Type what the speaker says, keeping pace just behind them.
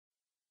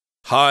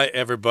Hi,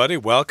 everybody.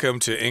 Welcome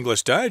to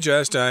English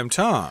Digest. I'm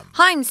Tom.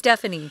 Hi, I'm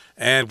Stephanie.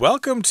 And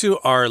welcome to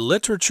our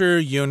literature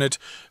unit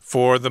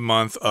for the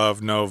month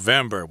of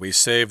November. We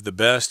saved the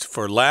best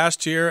for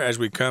last year as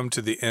we come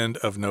to the end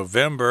of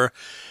November.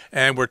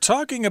 And we're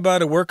talking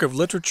about a work of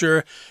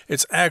literature.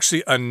 It's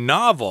actually a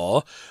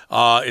novel.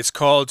 It's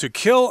called To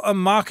Kill a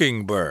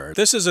Mockingbird.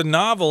 This is a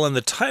novel, and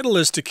the title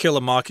is To Kill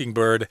a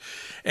Mockingbird.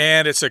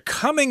 And it's a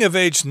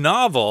coming-of-age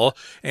novel,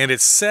 and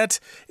it's set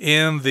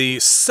in the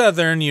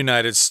southern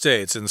United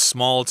States, in the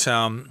small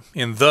town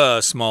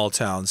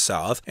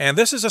South. And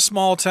this is a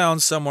small town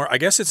somewhere, I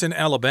guess it's in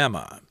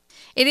Alabama.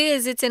 It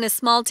is. It's in a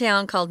small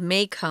town called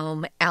梅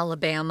岗,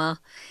 Alabama.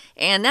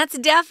 And that's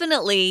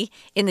definitely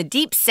in the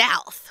deep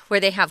south, where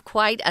they have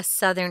quite a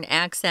southern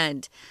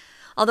accent.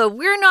 Although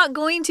we're not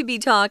going to be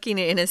talking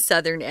in a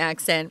southern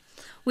accent.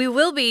 We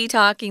will be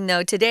talking,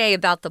 though, today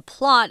about the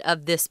plot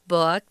of this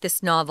book,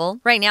 this novel.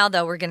 Right now,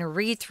 though, we're going to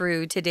read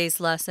through today's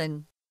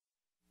lesson.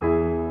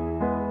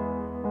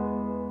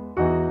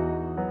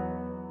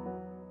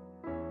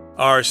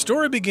 Our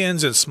story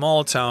begins in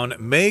small town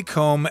梅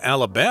岗,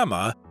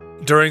 Alabama,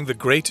 during the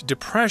Great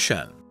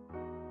Depression.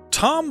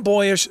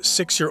 Tomboyish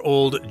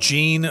 6-year-old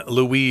Jean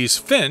Louise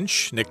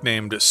Finch,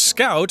 nicknamed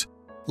Scout,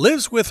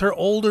 lives with her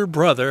older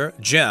brother,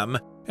 Jem,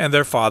 and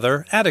their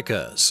father,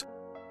 Atticus.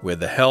 With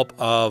the help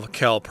of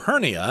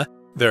Calpurnia,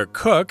 their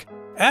cook,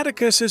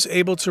 Atticus is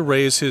able to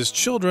raise his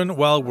children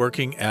while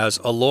working as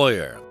a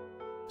lawyer.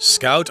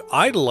 Scout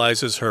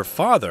idolizes her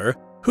father,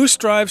 who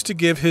strives to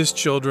give his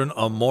children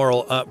a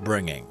moral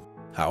upbringing.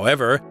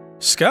 However,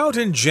 Scout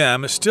and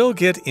Jem still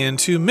get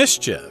into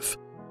mischief.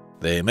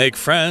 They make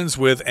friends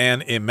with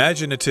an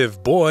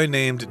imaginative boy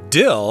named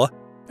Dill,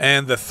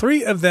 and the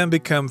three of them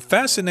become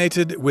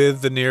fascinated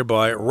with the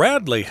nearby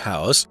Radley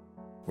house,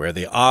 where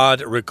the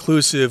odd,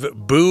 reclusive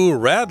Boo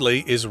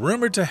Radley is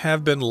rumored to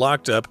have been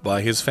locked up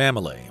by his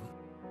family.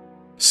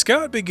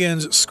 Scout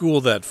begins school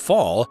that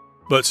fall,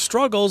 but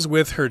struggles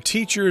with her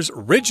teacher's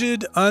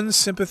rigid,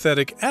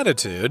 unsympathetic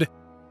attitude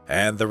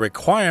and the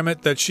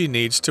requirement that she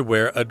needs to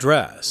wear a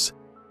dress.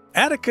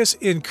 Atticus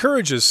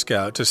encourages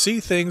Scout to see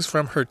things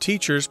from her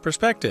teacher's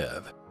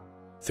perspective.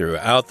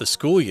 Throughout the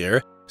school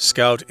year,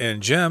 Scout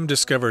and Jem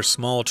discover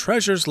small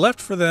treasures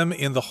left for them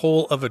in the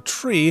hole of a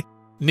tree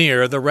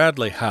near the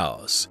Radley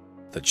house.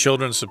 The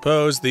children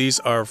suppose these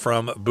are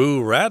from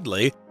Boo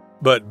Radley,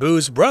 but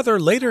Boo's brother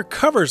later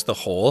covers the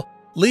hole,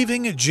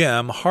 leaving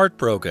Jem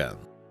heartbroken.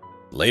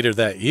 Later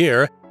that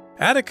year,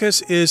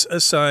 Atticus is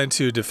assigned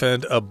to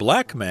defend a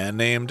black man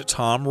named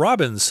Tom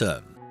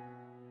Robinson.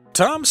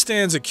 Tom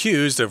stands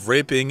accused of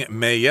raping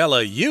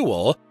Mayella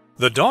Ewell,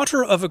 the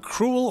daughter of a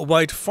cruel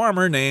white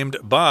farmer named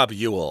Bob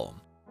Ewell.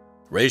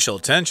 Racial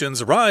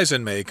tensions rise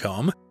in梅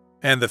岗,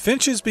 and the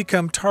Finches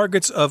become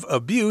targets of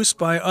abuse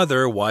by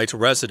other white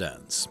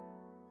residents.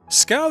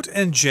 Scout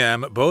and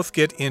Jem both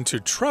get into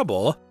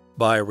trouble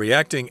by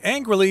reacting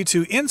angrily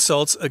to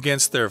insults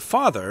against their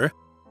father,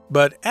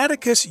 but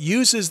Atticus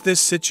uses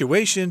this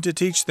situation to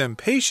teach them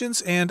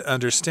patience and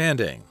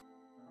understanding.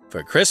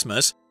 For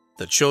Christmas,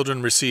 the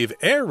children receive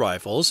air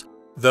rifles,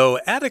 though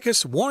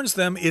Atticus warns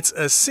them it's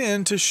a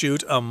sin to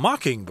shoot a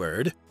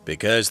mockingbird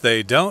because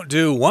they don't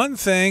do one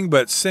thing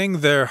but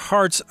sing their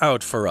hearts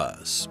out for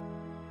us.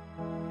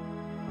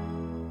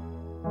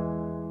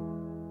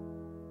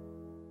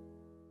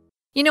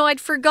 You know,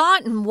 I'd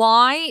forgotten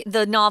why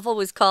the novel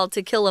was called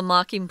To Kill a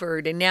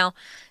Mockingbird, and now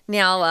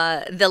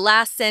the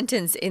last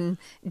sentence in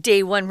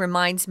day one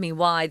reminds me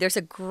why. There's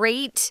a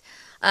great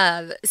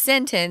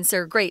sentence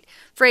or great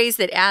phrase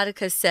that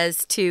Atticus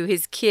says to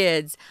his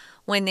kids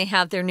when they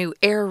have their new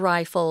air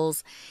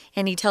rifles,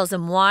 and he tells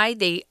them why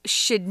they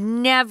should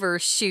never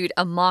shoot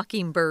a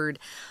mockingbird.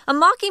 A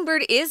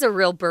mockingbird is a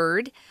real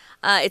bird.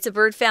 It's a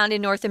bird found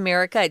in North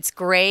America. It's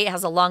gray, it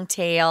has a long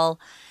tail,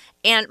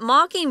 and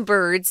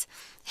mockingbirds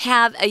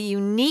have a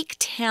unique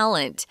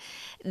talent.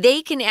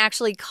 They can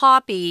actually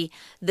copy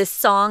the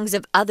songs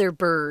of other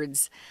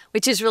birds,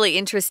 which is really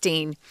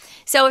interesting.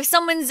 So if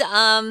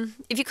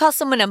you call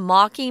someone a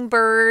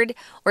mockingbird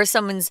or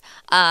someone's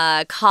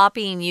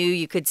copying you,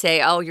 you could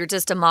say, oh, you're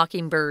just a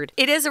mockingbird.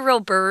 It is a real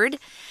bird,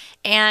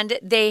 and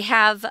they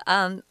have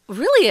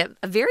really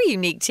a very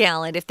unique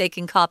talent if they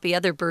can copy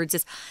other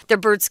birds, their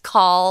birds'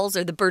 calls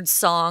or the birds'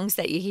 songs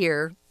that you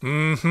hear.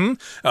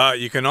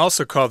 You can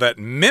also call that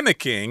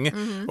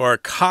mimicking or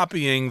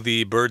copying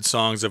the bird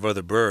songs of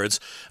other birds.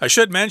 I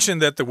should mention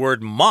that the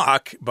word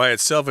mock by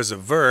itself is a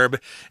verb,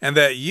 and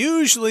that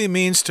usually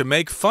means to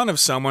make fun of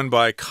someone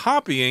by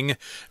copying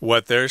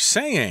what they're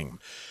saying.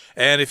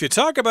 And if you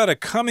talk about a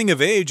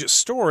coming-of-age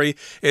story,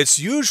 it's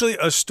usually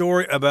a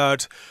story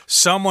about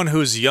someone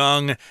who's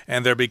young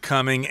and they're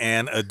becoming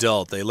an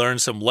adult. They learn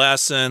some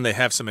lesson, they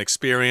have some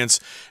experience,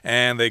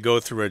 and they go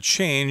through a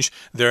change.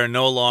 They're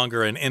no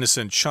longer an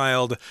innocent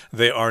child.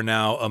 They are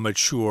now a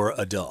mature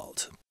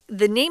adult.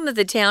 The name of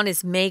the town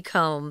is梅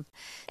岗,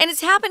 and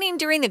it's happening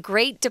during the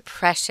Great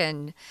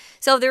Depression.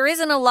 So there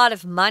isn't a lot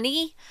of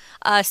money,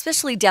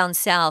 especially down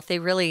south. They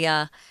really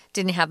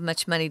didn't have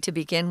much money to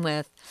begin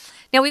with.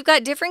 Now, we've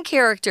got different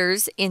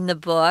characters in the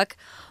book.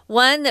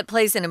 One that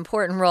plays an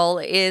important role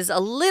is a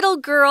little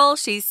girl.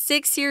 She's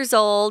 6 years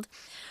old.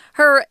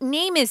 Her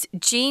name is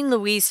Jean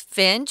Louise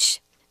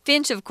Finch.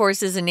 Finch, of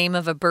course, is the name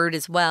of a bird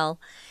as well.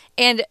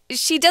 And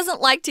she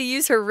doesn't like to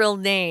use her real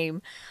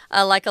name.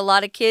 Like a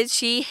lot of kids,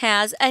 she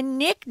has a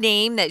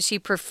nickname that she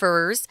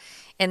prefers,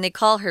 and they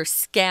call her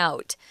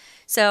Scout.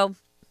 So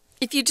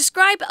if you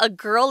describe a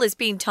girl as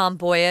being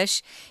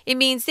tomboyish, it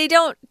means they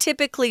don't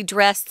typically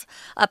dress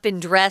up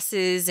in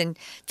dresses and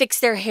fix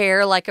their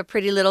hair like a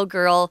pretty little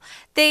girl.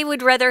 They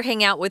would rather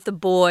hang out with the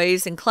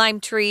boys and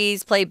climb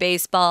trees, play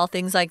baseball,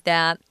 things like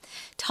that.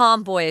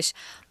 Tomboyish.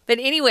 But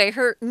anyway,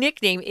 her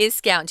nickname is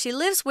Scout. She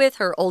lives with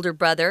her older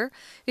brother,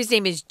 whose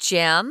name is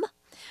Jem,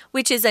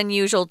 which is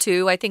unusual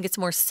too. I think it's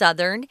more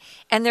southern.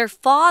 And their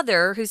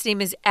father, whose name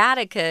is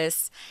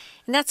Atticus,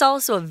 and that's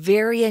also a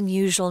very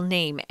unusual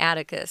name,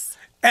 Atticus.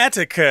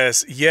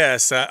 Atticus,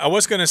 yes. I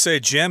was going to say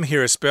gem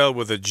here is spelled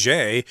with a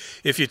J.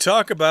 If you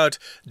talk about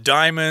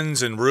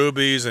diamonds and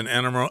rubies and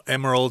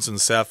emeralds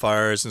and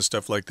sapphires and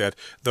stuff like that,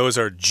 those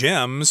are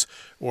gems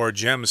or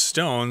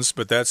gemstones,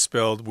 but that's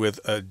spelled with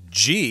a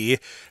G.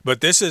 But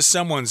this is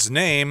someone's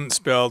name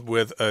spelled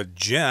with a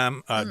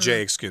J,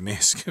 excuse me,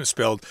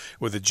 spelled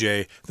with a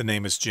J. The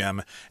name is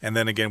Jem. And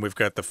then again, we've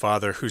got the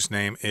father whose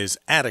name is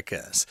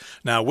Atticus.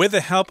 Now, with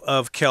the help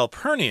of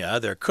Calpurnia,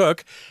 their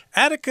cook,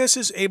 Atticus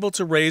is able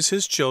to raise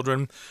his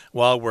children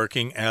while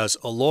working as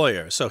a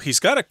lawyer. So he's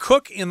got a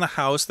cook in the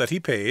house that he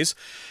pays,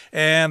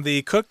 and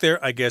the cook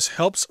there, I guess,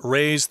 helps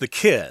raise the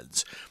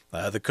kids.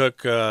 The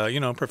cook,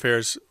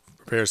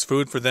 prepares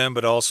food for them,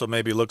 but also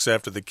maybe looks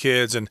after the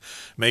kids and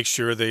makes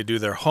sure they do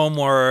their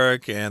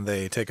homework and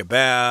they take a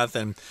bath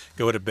and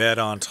go to bed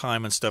on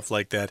time and stuff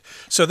like that.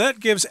 So that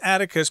gives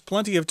Atticus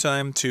plenty of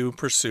time to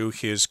pursue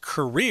his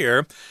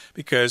career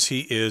because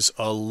he is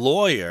a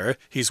lawyer.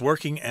 He's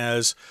working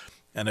as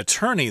an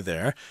attorney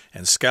there,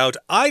 and Scout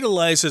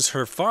idolizes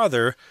her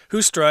father,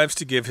 who strives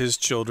to give his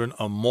children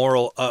a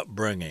moral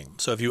upbringing.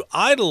 So if you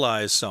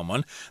idolize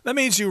someone, that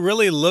means you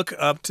really look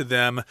up to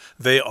them.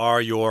 They are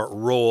your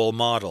role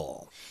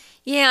model.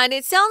 Yeah, and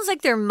it sounds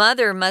like their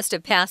mother must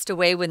have passed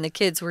away when the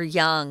kids were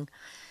young.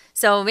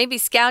 So maybe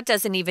Scout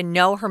doesn't even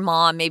know her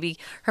mom. Maybe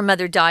her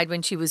mother died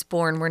when she was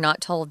born. We're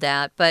not told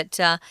that. But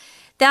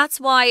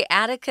that's why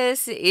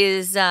Atticus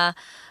is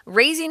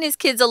raising his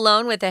kids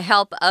alone with the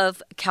help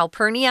of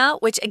Calpurnia,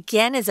 which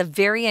again is a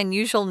very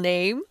unusual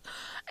name.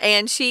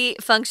 And she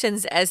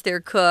functions as their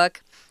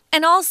cook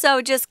and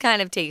also just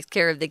kind of takes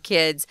care of the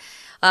kids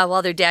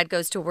while their dad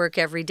goes to work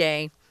every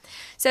day.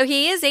 So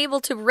he is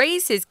able to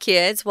raise his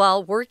kids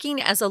while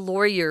working as a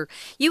lawyer.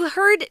 You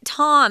heard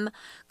Tom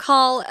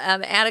call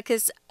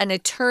Atticus an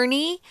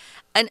attorney.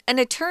 An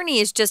attorney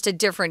is just a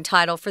different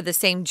title for the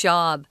same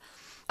job.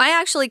 I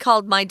actually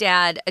called my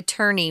dad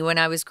attorney when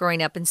I was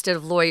growing up instead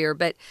of lawyer,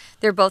 but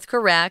they're both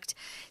correct.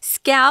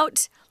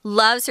 Scout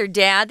loves her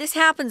dad. This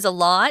happens a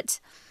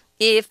lot.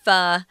 If,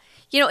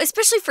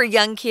 especially for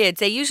young kids,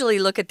 they usually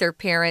look at their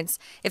parents,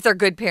 if they're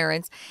good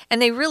parents,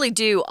 and they really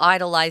do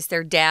idolize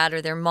their dad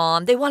or their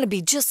mom. They want to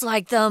be just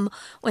like them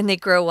when they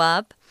grow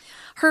up.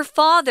 Her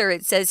father,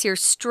 it says here,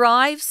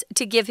 strives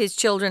to give his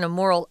children a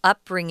moral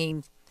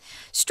upbringing.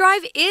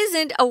 Strive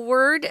isn't a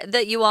word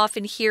that you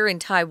often hear in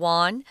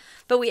Taiwan,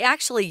 but we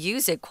actually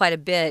use it quite a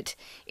bit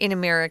in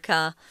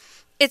America.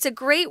 It's a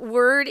great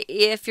word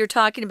if you're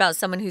talking about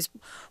someone who's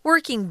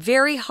working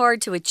very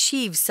hard to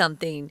achieve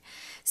something.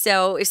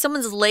 So if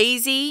someone's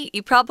lazy,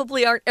 you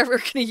probably aren't ever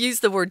going to use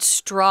the word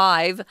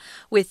strive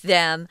with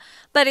them.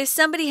 But if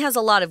somebody has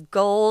a lot of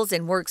goals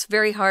and works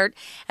very hard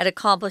at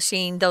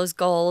accomplishing those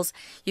goals,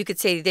 you could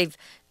say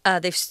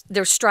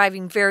they're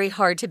striving very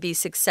hard to be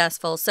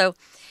successful. So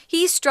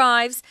he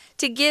strives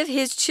to give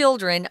his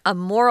children a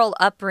moral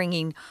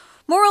upbringing.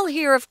 Moral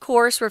here, of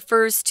course,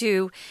 refers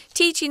to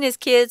teaching his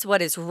kids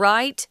what is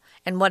right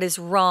and what is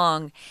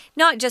wrong,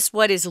 not just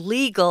what is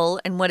legal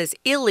and what is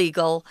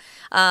illegal.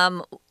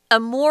 A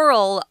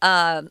moral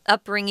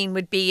upbringing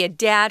would be a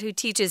dad who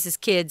teaches his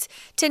kids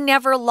to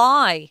never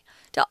lie,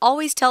 to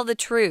always tell the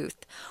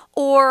truth,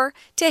 or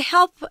to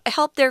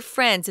help their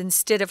friends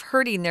instead of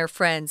hurting their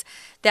friends.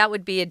 That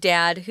would be a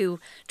dad who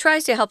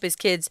tries to help his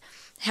kids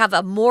have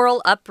a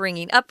moral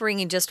upbringing.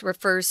 Upbringing just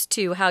refers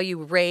to how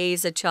you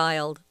raise a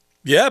child.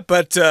 Yeah,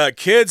 but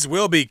kids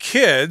will be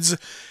kids.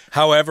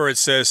 However, it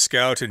says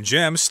Scout and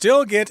Jem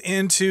still get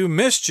into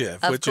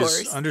mischief, which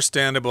is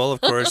understandable.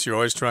 Of course, you're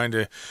always trying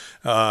to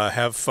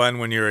have fun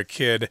when you're a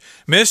kid.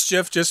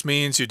 Mischief just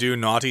means you do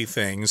naughty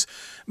things.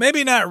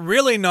 Maybe not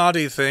really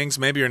naughty things.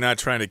 Maybe you're not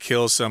trying to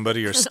kill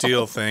somebody or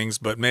steal things,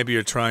 but maybe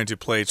you're trying to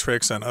play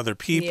tricks on other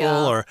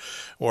people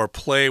or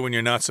play when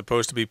you're not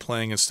supposed to be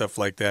playing and stuff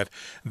like that.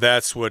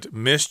 That's what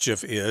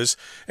mischief is.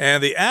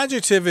 And the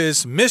adjective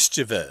is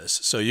mischievous.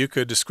 So you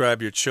could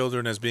describe your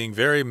children as being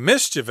very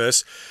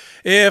mischievous.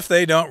 if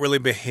they don't really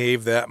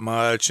behave that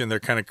much and they're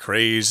kind of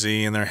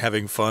crazy and they're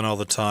having fun all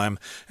the time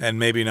and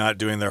maybe not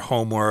doing their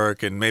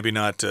homework and maybe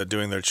not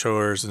doing their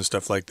chores and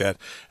stuff like that.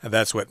 And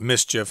that's what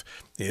mischief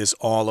is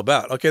all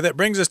about. Okay, that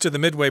brings us to the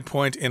midway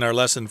point in our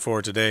lesson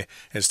for today.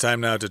 It's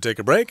time now to take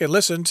a break and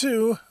listen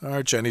to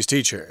our Chinese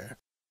teacher.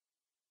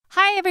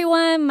 Hi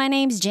everyone, my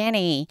name is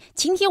Jenny.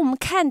 今天我们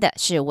看的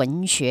是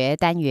文学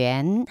单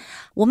元。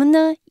我们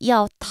呢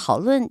要讨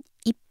论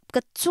一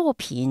个作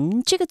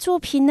品，这个作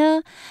品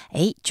呢，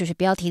就是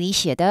标题里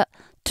写的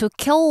To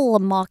Kill a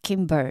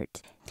Mockingbird。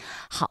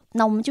好，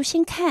那我们就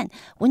先看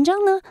文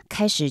章呢，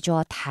开始就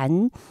要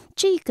谈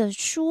这个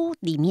书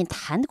里面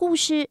谈的故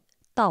事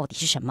到底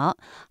是什么？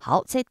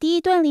好，在第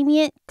一段里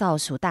面告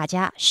诉大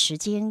家时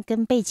间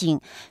跟背景。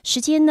时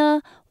间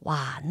呢，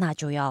那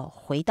就要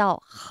回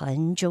到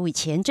很久以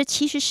前，这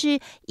其实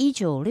是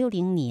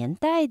1960年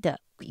代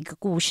的一个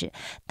故事。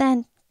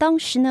但当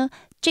时呢，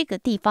这个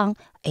地方，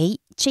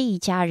这一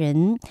家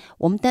人，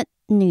我们的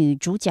女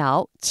主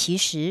角其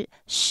实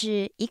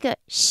是一个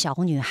小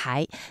女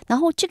孩，然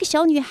后这个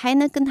小女孩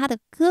呢，跟她的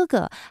哥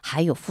哥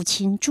还有父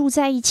亲住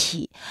在一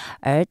起，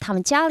而他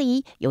们家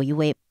里有一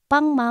位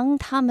帮忙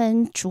他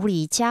们处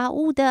理家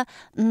务的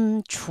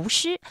厨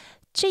师，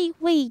这一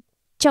位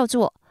叫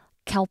做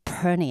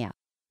Calpurnia。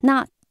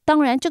 那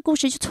当然这故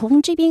事就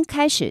从这边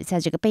开始，在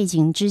这个背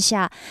景之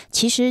下，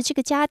其实这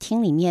个家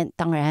庭里面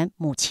当然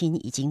母亲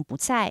已经不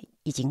在，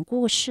已经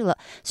过世了，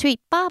所以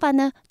爸爸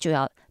呢就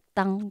要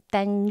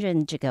担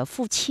任这个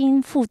父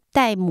亲，父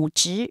代母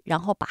职，然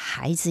后把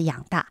孩子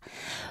养大。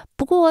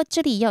不过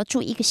这里要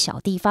注意一个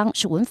小地方，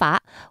是文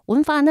法。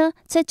文法呢，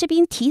在这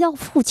边提到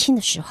父亲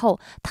的时候，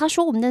他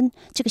说我们的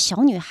这个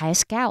小女孩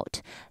Scout，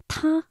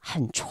 她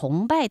很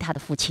崇拜她的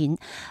父亲。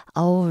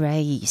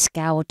Alright,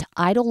 Scout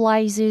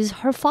idolizes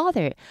her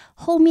father。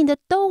 后面的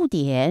逗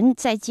点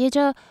再接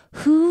着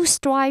Who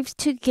strives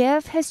to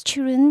give his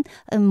children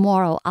a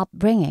moral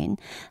upbringing。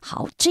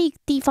 好，这个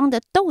地方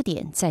的逗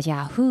点再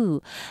加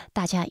who，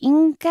 大家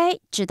应该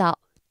知道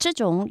这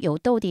种有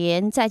逗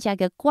点再加一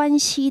个关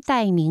系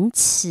代名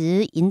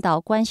词引导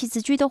关系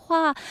子句的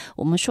话，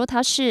我们说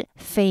它是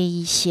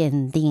非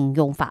限定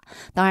用法。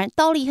当然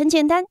道理很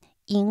简单，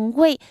因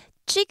为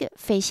这个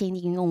非限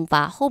定用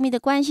法后面的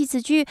关系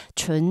子句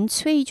纯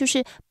粹就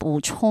是补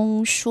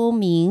充说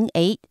明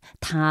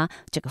他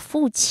这个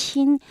父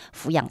亲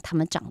抚养他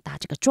们长大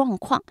这个状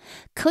况，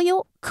可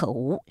有可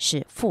无，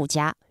是附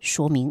加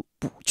说明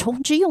补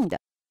充之用的。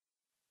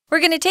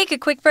 We're going to take a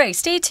quick break.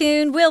 Stay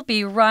tuned. We'll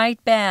be right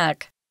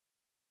back.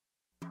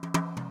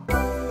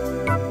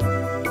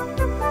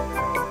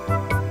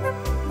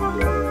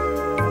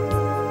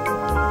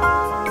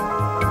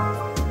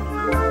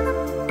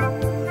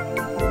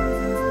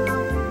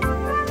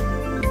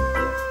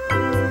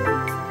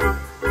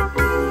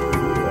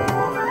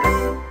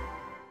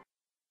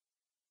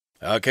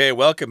 Okay,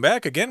 welcome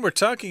back. Again, we're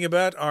talking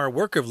about our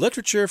work of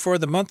literature for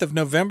the month of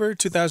November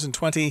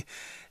 2020.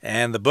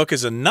 And the book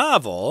is a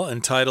novel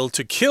entitled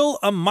To Kill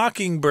a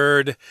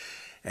Mockingbird.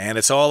 And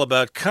it's all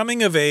about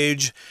coming of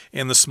age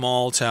in the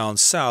small town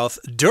South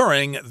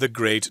during the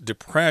Great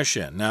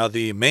Depression. Now,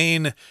 the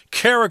main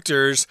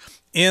characters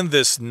in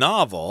this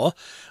novel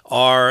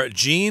are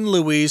Jean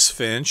Louise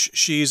Finch.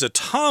 She's a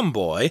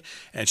tomboy,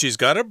 and she's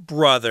got a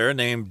brother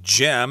named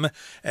Jem,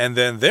 and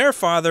then their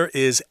father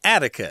is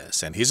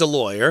Atticus, and he's a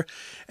lawyer.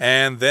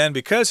 And then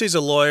because he's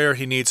a lawyer,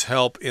 he needs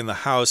help in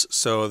the house,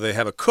 so they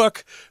have a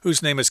cook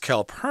whose name is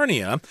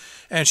Calpurnia,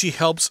 and she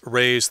helps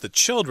raise the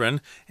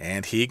children,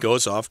 and he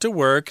goes off to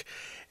work.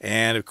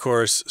 And, of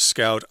course,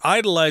 Scout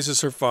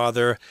idolizes her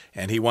father,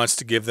 and he wants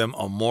to give them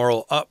a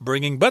moral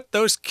upbringing, but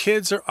those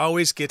kids are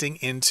always getting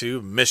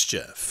into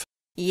mischief.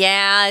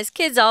 Yeah, as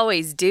kids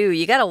always do.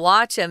 You got to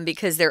watch them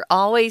because they're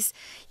always,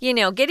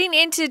 getting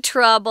into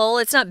trouble.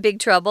 It's not big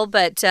trouble,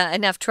 but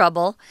enough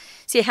trouble.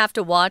 So you have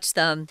to watch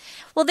them.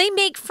 Well, they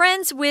make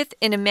friends with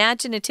an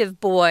imaginative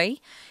boy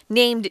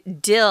named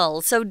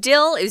Dill. So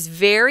Dill is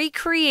very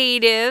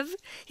creative.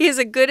 He has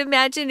a good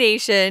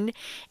imagination,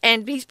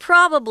 and he's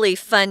probably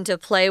fun to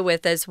play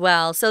with as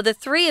well. So the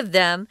three of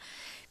them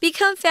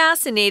become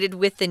fascinated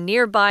with the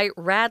nearby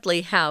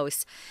Radley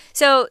house.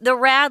 So the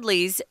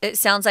Radleys, it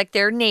sounds like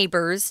they're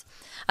neighbors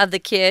of the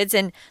kids,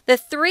 and the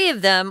three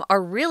of them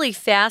are really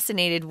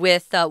fascinated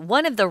with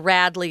one of the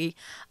Radley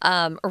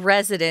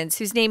residents,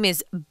 whose name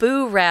is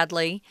Boo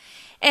Radley.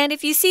 And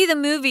if you see the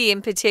movie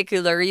in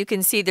particular, you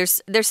can see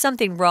there's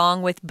something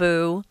wrong with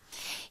Boo.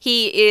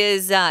 He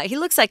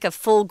looks like a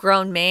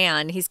full-grown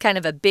man. He's kind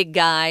of a big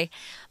guy,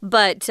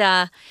 but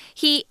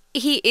he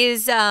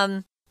is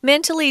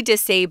mentally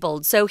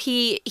disabled. So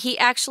he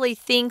actually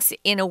thinks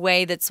in a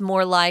way that's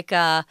more like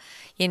a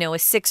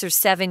 6 or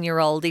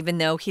 7-year-old, even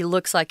though he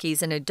looks like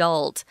he's an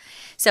adult.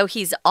 So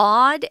he's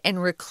odd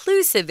and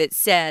reclusive, it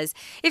says.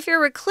 If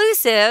you're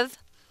reclusive,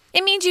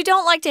 it means you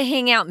don't like to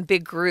hang out in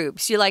big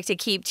groups. You like to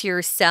keep to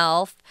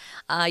yourself.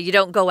 You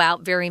don't go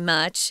out very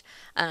much.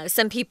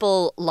 Some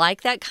people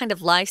like that kind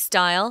of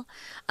lifestyle.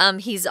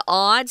 He's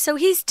odd, so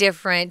he's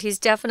different. He's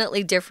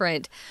definitely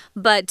different.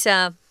 But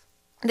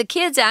The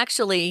kids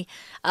actually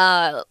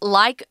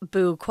like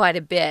Boo quite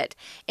a bit.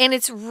 And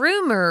it's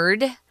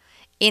rumored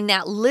in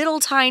that little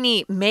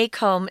tiny梅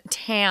岗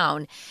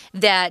town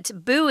that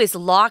Boo is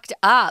locked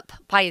up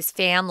by his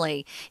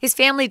family. His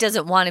family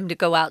doesn't want him to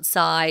go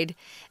outside.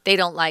 They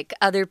don't like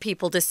other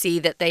people to see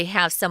that they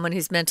have someone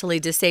who's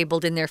mentally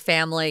disabled in their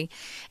family.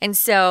 And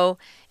so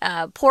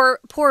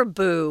poor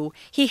Boo,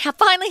 he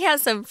finally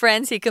has some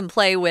friends he can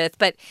play with,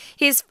 but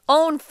his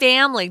own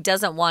family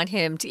doesn't want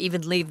him to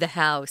even leave the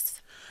house.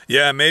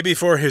 Yeah, maybe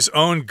for his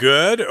own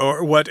good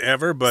or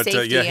whatever, but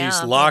Safety, yeah,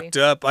 he's locked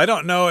up. I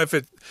don't know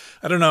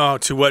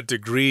to what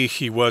degree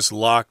he was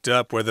locked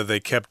up, whether they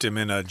kept him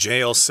in a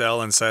jail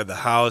cell inside the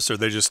house or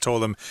they just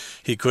told him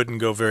he couldn't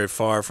go very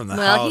far from the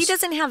house. Well, he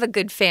doesn't have a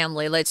good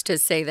family, let's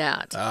just say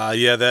that.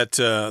 Yeah,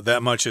 that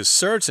much is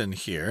certain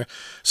here.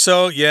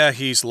 So, yeah,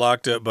 he's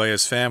locked up by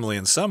his family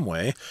in some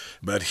way.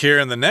 But here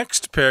in the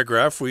next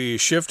paragraph, we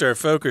shift our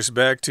focus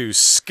back to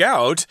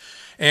Scout.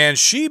 And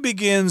she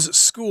begins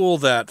school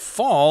that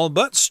fall,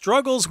 but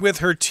struggles with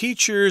her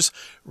teacher's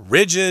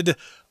rigid,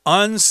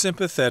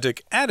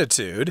 unsympathetic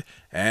attitude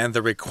and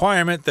the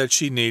requirement that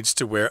she needs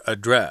to wear a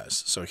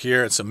dress. So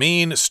here it's a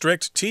mean,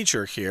 strict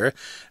teacher here.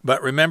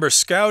 But remember,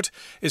 Scout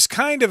is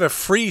kind of a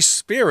free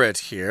spirit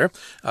here.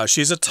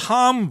 She's a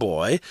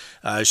tomboy.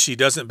 She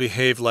doesn't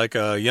behave like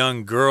a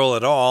young girl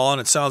at all,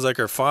 and it sounds like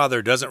her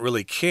father doesn't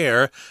really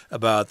care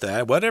about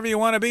that. Whatever you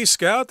want to be,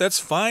 Scout, that's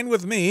fine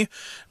with me.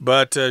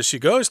 But she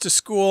goes to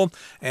school,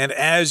 and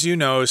as you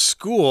know,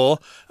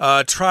 school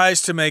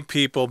tries to make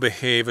people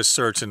behave a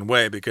certain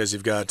way because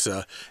you've got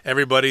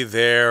everybody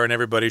there and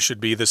everybody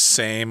should be the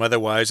same.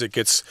 Otherwise, it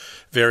gets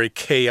very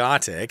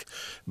chaotic.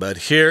 But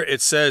here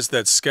it says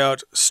that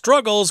Scout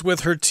struggles with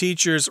her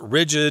teacher's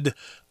rigid,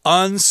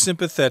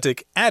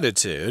 unsympathetic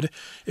attitude.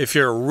 If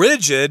you're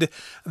rigid,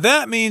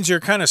 that means you're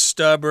kind of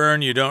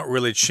stubborn. You don't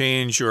really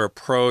change your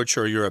approach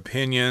or your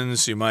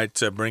opinions. You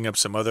might bring up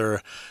some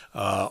other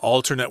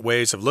alternate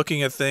ways of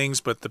looking at things,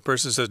 but the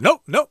person says,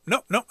 no,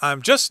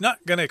 I'm just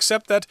not going to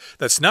accept that.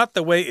 That's not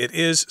the way it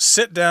is.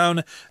 Sit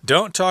down.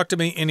 Don't talk to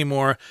me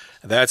anymore.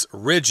 That's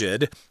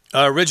rigid.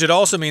 Rigid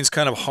also means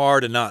kind of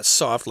hard and not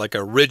soft, like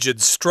a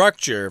rigid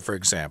structure, for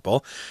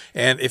example.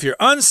 And if you're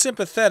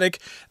unsympathetic,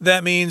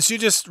 that means you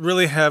just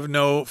really have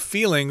no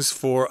feelings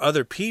for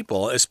other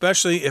people,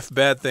 especially if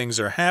bad things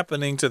are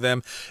happening to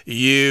them.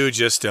 You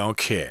just don't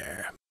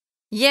care.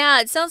 Yeah,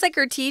 it sounds like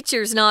her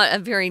teacher's not a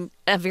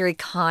very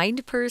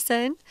kind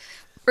person.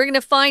 We're going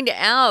to find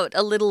out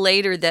a little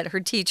later that her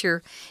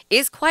teacher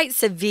is quite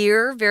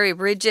severe, very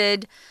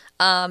rigid,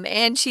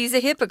 and she's a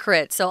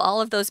hypocrite, so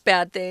all of those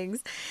bad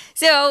things.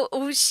 So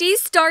she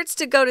starts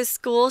to go to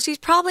school. She's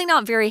probably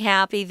not very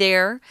happy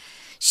there.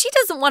 She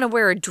doesn't want to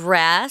wear a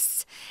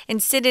dress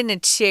and sit in a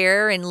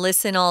chair and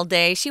listen all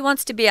day. She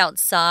wants to be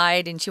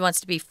outside and she wants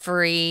to be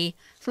free.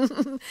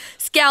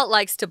 Scout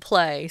likes to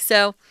play,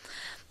 so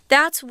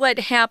that's what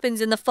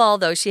happens in the fall,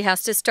 though. She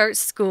has to start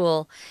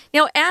school.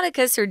 Now,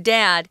 Atticus, her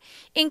dad,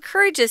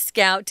 encourages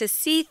Scout to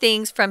see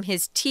things from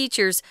his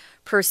teacher's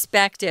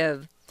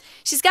perspective.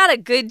 She's got a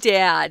good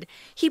dad.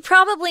 He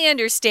probably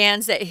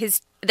understands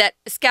that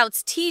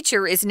Scout's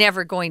teacher is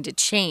never going to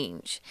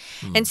change.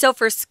 And so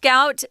for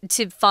Scout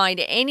to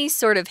find any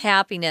sort of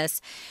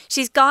happiness,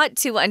 she's got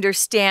to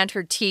understand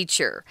her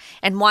teacher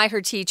and why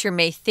her teacher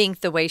may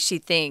think the way she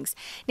thinks.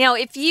 Now,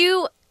 if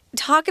you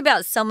talk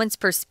about someone's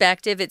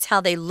perspective, it's how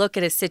they look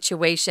at a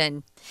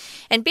situation.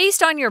 And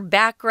based on your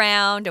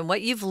background and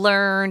what you've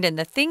learned and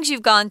the things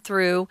you've gone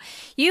through,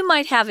 you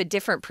might have a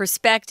different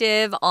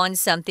perspective on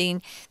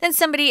something than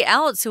somebody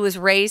else who was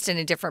raised in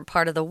a different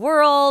part of the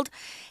world,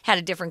 had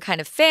a different kind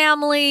of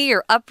family,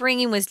 or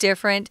upbringing was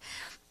different.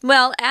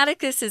 Well,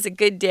 Atticus is a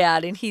good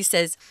dad, and he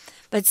says,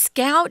 but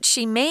Scout,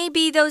 she may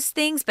be those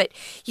things, but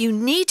you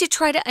need to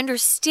try to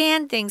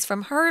understand things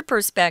from her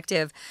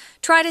perspective.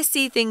 Try to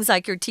see things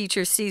like your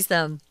teacher sees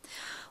them.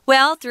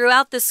 Well,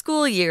 throughout the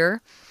school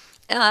year,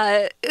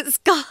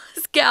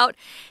 Scout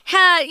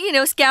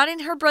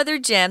and her brother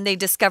Jem, they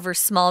discover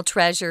small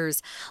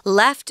treasures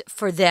left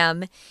for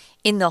them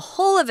in the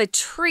hole of a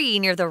tree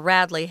near the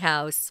Radley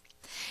house.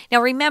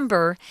 Now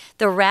remember,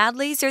 the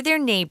Radleys are their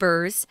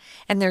neighbors,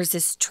 and there's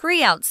this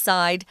tree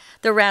outside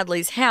the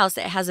Radleys' house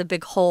that has a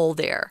big hole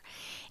there.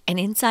 And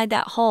inside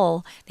that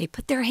hole, they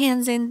put their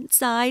hands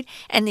inside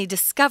and they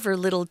discover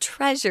little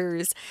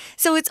treasures.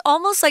 So it's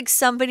almost like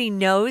somebody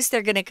knows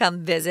they're going to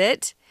come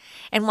visit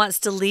and wants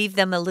to leave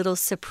them a little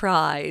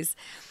surprise.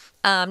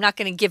 I'm not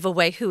going to give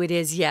away who it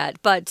is yet,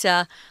 but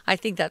I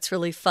think that's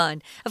really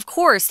fun. Of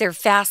course, they're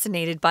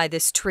fascinated by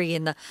this tree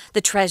and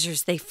the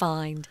treasures they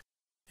find.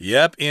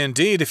 Yep,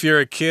 indeed. If you're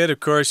a kid, of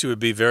course, you would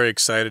be very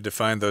excited to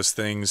find those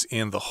things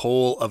in the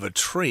hole of a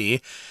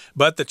tree.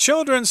 But the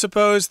children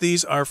suppose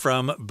these are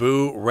from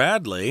Boo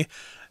Radley.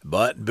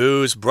 But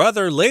Boo's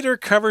brother later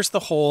covers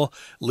the hole,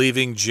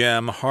 leaving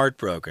Jem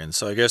heartbroken.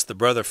 So I guess the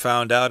brother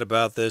found out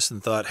about this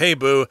and thought, hey,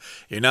 Boo,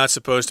 you're not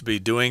supposed to be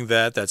doing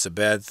that. That's a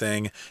bad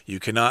thing. You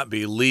cannot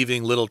be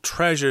leaving little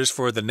treasures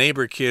for the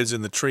neighbor kids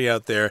in the tree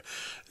out there.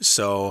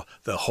 So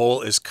the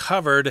hole is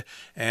covered.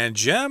 And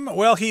Jem,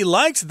 well, he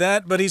liked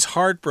that, but he's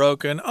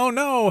heartbroken. Oh,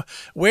 no,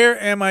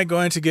 where am I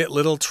going to get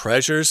little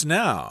treasures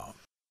now?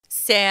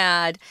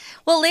 Sad.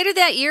 Well, later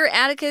that year,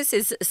 Atticus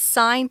is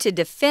assigned to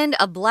defend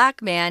a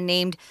black man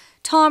named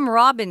Tom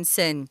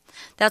Robinson.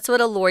 That's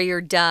what a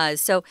lawyer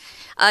does. So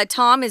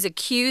Tom is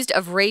accused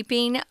of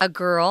raping a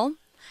girl,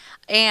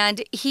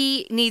 and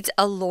he needs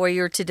a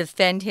lawyer to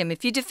defend him.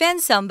 If you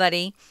defend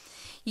somebody,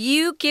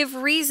 you give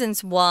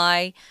reasons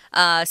why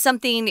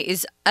something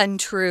is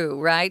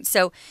untrue, right?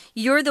 So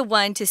you're the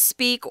one to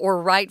speak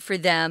or write for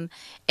them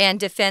and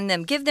defend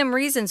them. Give them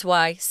reasons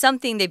why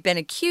something they've been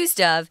accused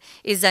of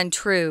is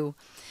untrue.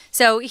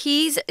 So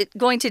he's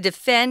going to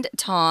defend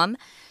Tom.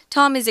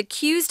 Tom is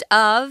accused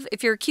of,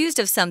 if you're accused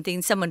of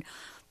something, someone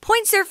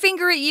points their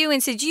finger at you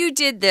and says, you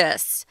did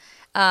this.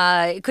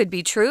 It could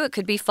be true, it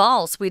could be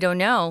false, we don't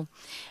know.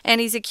 And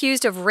he's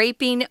accused of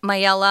raping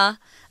Mayella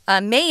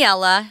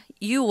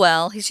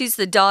Ewell. She's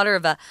the daughter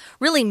of a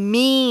really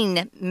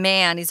mean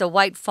man. He's a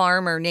white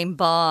farmer named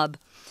Bob.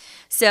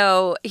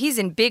 So he's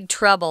in big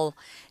trouble.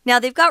 Now,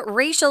 they've got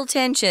racial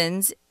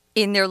tensions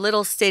in their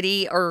little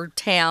city or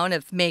town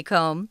of梅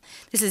崗.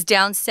 This is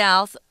down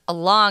south a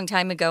long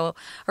time ago,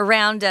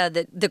 around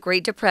the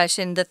Great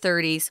Depression, the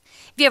 30s.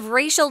 If you have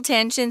racial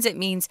tensions, it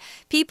means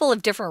people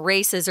of different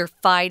races are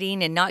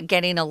fighting and not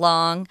getting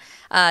along.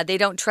 They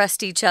don't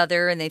trust each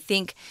other, and they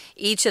think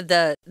each of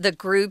the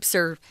groups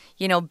are,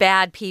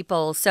 bad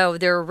people. So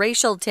there are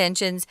racial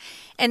tensions.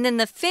 And then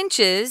the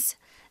Finches,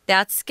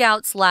 that's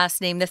Scout's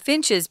last name, the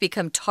Finches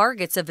become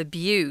targets of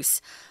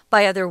abuse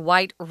by other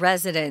white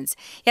residents.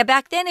 Yeah,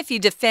 back then, if you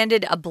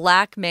defended a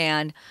black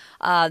man,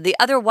 the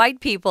other white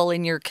people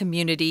in your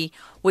community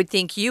would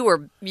think you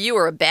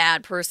were a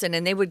bad person,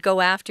 and they would go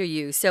after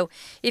you. So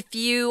if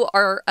you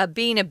are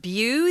being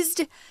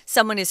abused,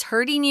 someone is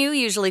hurting you,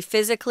 usually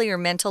physically or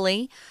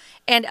mentally,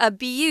 and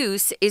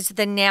abuse is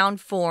the noun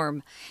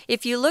form.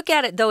 If you look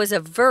at it, though, as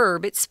a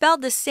verb, it's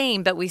spelled the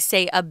same, but we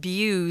say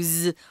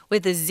abuse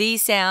with a Z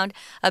sound.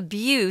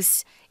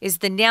 Abuse is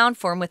the noun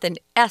form with an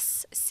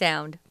S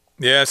sound.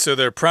 Yeah, so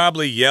they're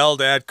probably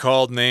yelled at,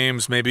 called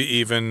names, maybe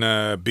even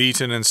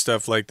beaten and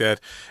stuff like that.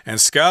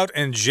 And Scout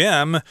and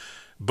Jem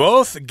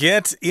both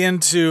get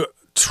into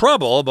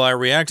trouble by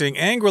reacting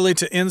angrily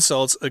to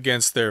insults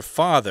against their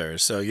father.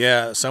 So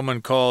yeah,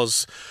 someone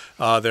calls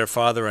their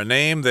father a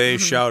name, they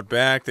shout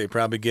back, they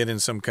probably get in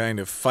some kind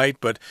of fight.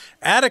 But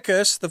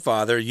Atticus, the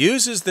father,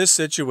 uses this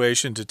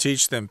situation to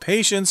teach them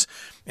patience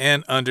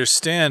and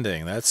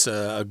understanding. That's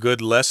a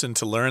good lesson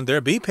to learn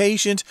there. Be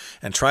patient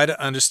and try to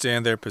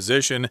understand their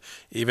position,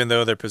 even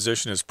though their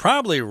position is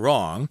probably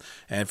wrong.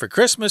 And for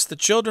Christmas, the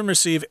children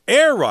receive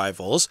air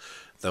rifles,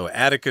 though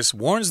Atticus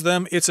warns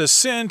them it's a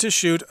sin to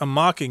shoot a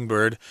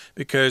mockingbird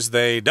because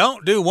they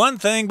don't do one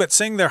thing but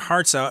sing their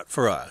hearts out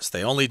for us.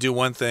 They only do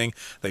one thing,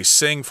 they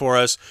sing for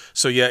us,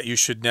 so yet you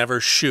should never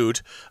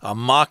shoot a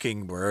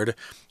mockingbird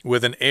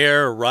with an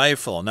air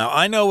rifle. Now,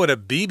 I know what a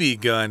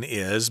BB gun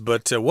is,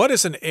 but what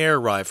is an air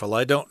rifle?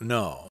 I don't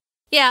know.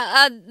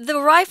 Yeah,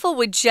 the rifle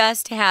would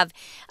just have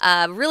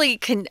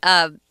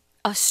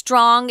a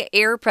strong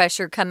air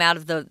pressure come out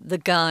of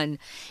the gun.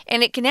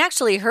 And it can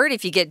actually hurt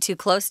if you get too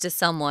close to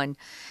someone.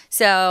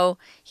 So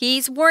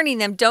he's warning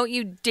them, don't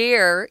you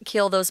dare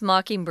kill those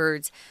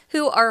mockingbirds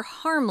who are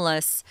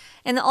harmless.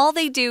 And all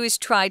they do is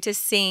try to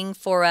sing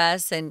for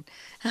us. And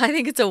I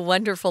think it's a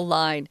wonderful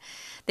line.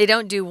 They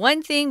don't do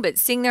one thing but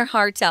sing their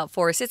hearts out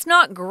for us. It's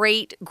not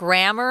great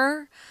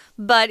grammar,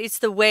 but it's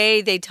the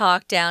way they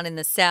talk down in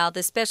the South,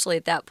 especially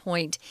at that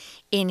point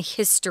in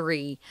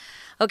history.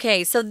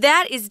 Okay, so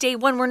that is day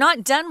one. We're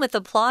not done with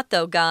the plot,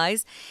 though,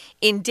 guys.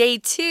 In day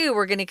two,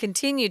 we're going to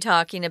continue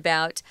talking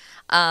about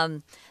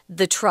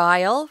the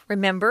trial.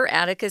 Remember,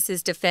 Atticus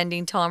is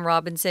defending Tom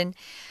Robinson.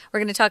 We're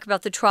going to talk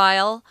about the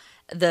trial,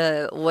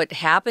 what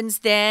happens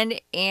then,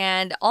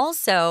 and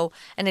also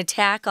an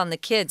attack on the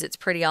kids. It's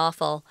pretty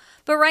awful.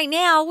 But right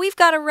now, we've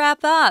got to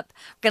wrap up.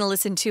 We're going to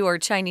listen to our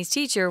Chinese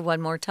teacher one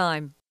more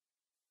time.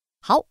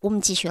 好，我们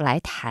继续来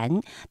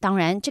谈。当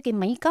然，这个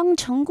梅岗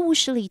城故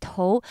事里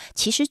头，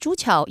其实主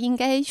角应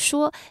该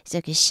说这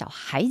个小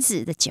孩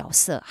子的角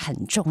色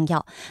很重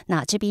要。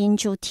那这边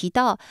就提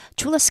到，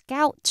除了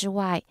Scout 之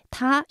外，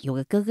他有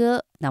个哥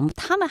哥。那么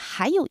他们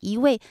还有一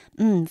位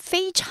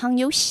非常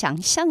有想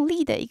象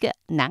力的一个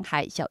男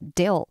孩叫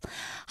Dale。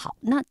好，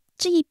那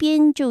这一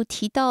边就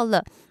提到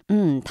了，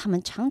他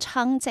们常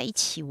常在一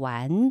起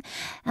玩，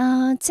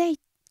在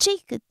这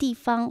个地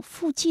方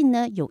附近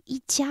呢，有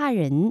一家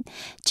人。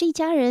这一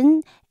家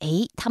人，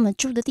他们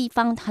住的地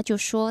方，他就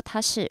说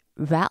他是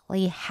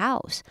Radley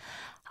House。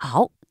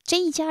好，这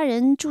一家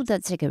人住的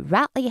这个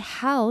Radley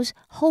House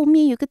后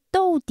面有个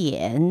逗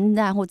点，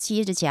然后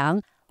接着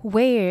讲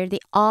where the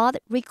odd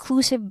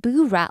reclusive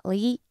Boo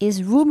Radley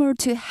is rumored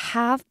to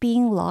have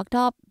been locked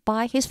up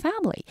by his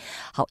family.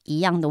 好，一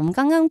样的，我们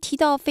刚刚提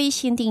到非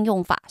限定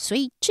用法，所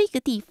以这个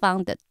地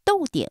方的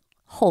逗点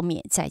后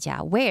面再加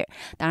where，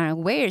 当然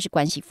where 是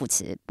关系副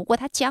词，不过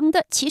它讲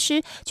的其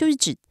实就是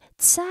指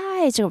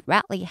在这个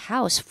Radley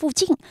House 附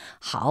近。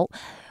好，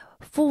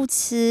副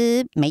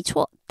词没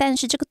错，但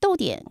是这个逗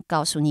点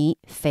告诉你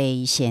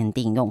非限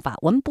定用法。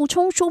我们补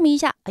充说明一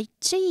下，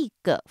这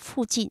个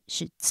附近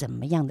是怎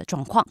么样的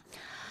状况？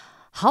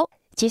好，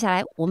接下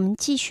来我们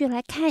继续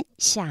来看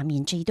下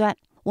面这一段。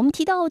我们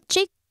提到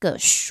这个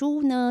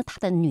书呢，它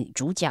的女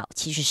主角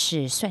其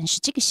实算是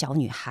这个小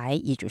女孩，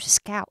也就是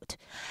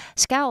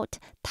Scout。Scout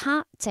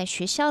她在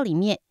学校里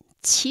面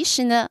其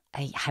实呢，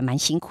还蛮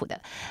辛苦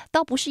的，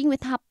倒不是因为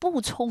他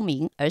不聪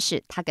明，而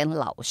是他跟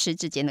老师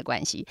之间的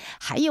关系，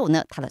还有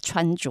呢，他的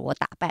穿着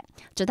打扮，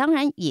这当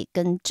然也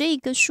跟这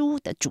个书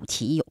的主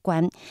题有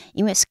关。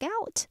因为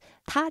Scout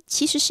他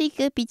其实是一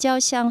个比较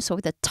像所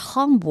谓的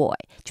tomboy，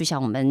 就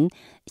像我们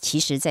其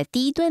实在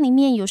第一段里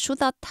面有说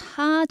到，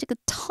他这个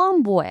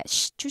tomboy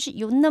就是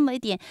有那么一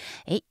点，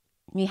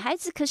女孩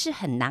子可是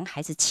很男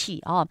孩子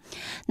气哦，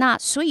那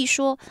所以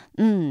说，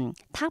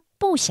她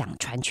不想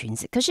穿裙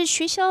子，可是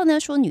学校呢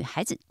说女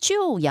孩子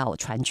就要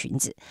穿裙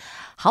子。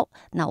好，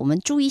那我们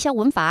注意一下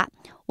文法，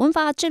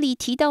这里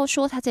提到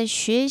说她在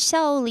学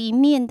校里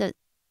面的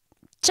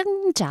挣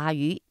扎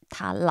于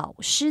她老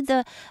师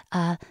的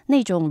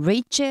那种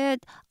rigid,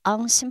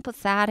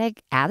 unsympathetic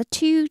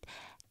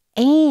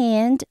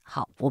attitude。And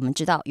好，我们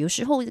知道有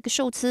时候这个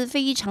受词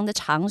非常的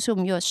长，所以我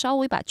们要稍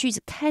微把句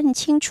子看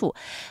清楚。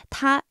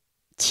它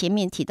前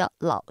面提到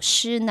老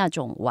师那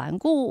种顽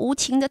固无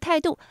情的态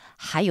度，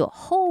还有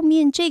后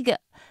面这个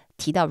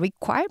提到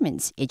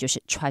requirements， 也就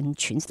是穿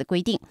裙子的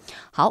规定。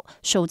好，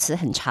受词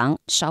很长，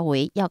稍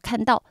微要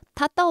看到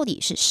它到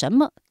底是什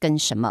么跟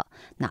什么。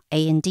那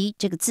and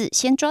这个字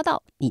先抓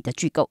到，你的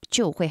句构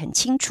就会很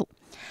清楚。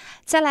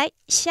再来，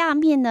下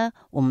面呢，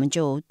我们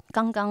就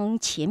刚刚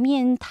前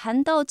面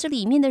谈到这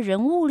里面的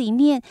人物里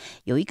面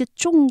有一个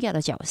重要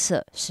的角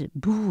色是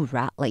Boo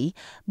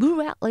Radley。Boo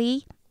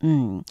Radley，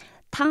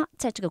他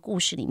在这个故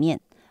事里面，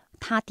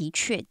他的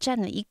确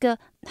占了一个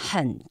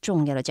很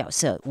重要的角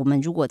色。我们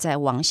如果再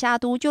往下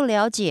读，就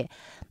了解，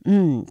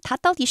他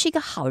到底是一个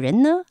好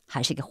人呢，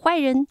还是一个坏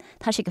人？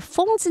他是一个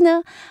疯子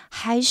呢，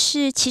还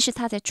是其实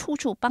他在处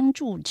处帮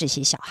助这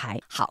些小孩？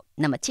好，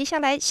那么接下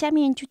来下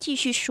面就继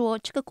续说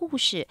这个故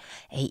事。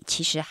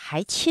其实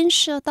还牵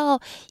涉到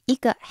一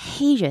个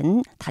黑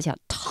人，他叫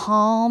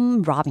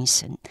Tom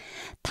Robinson，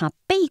 他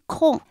被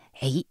控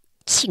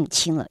性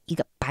侵了一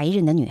个白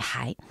人的女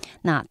孩。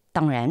那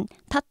当然，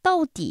他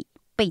到底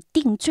被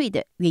定罪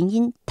的原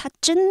因，他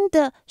真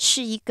的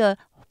是一个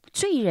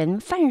罪人、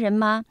犯人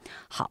吗？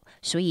好，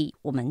所以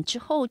我们之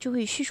后就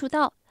会叙述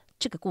到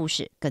这个故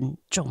事跟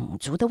种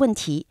族的问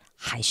题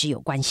还是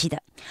有关系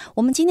的。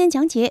我们今天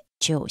讲解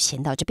就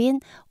先到这边，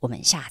我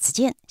们下次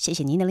见，谢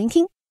谢您的聆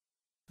听。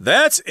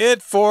That's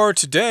it for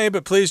today,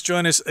 but please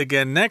join us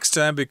again next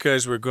time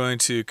because we're going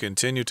to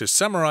continue to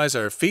summarize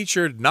our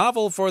featured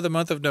novel for the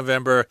month of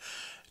November,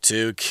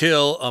 To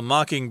Kill a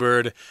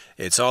Mockingbird.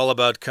 It's all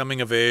about coming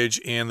of age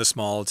in the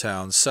small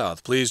town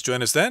South. Please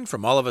join us then.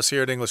 From all of us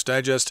here at English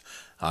Digest,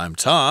 I'm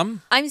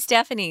Tom. I'm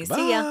Stephanie. Bye.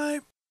 See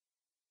ya.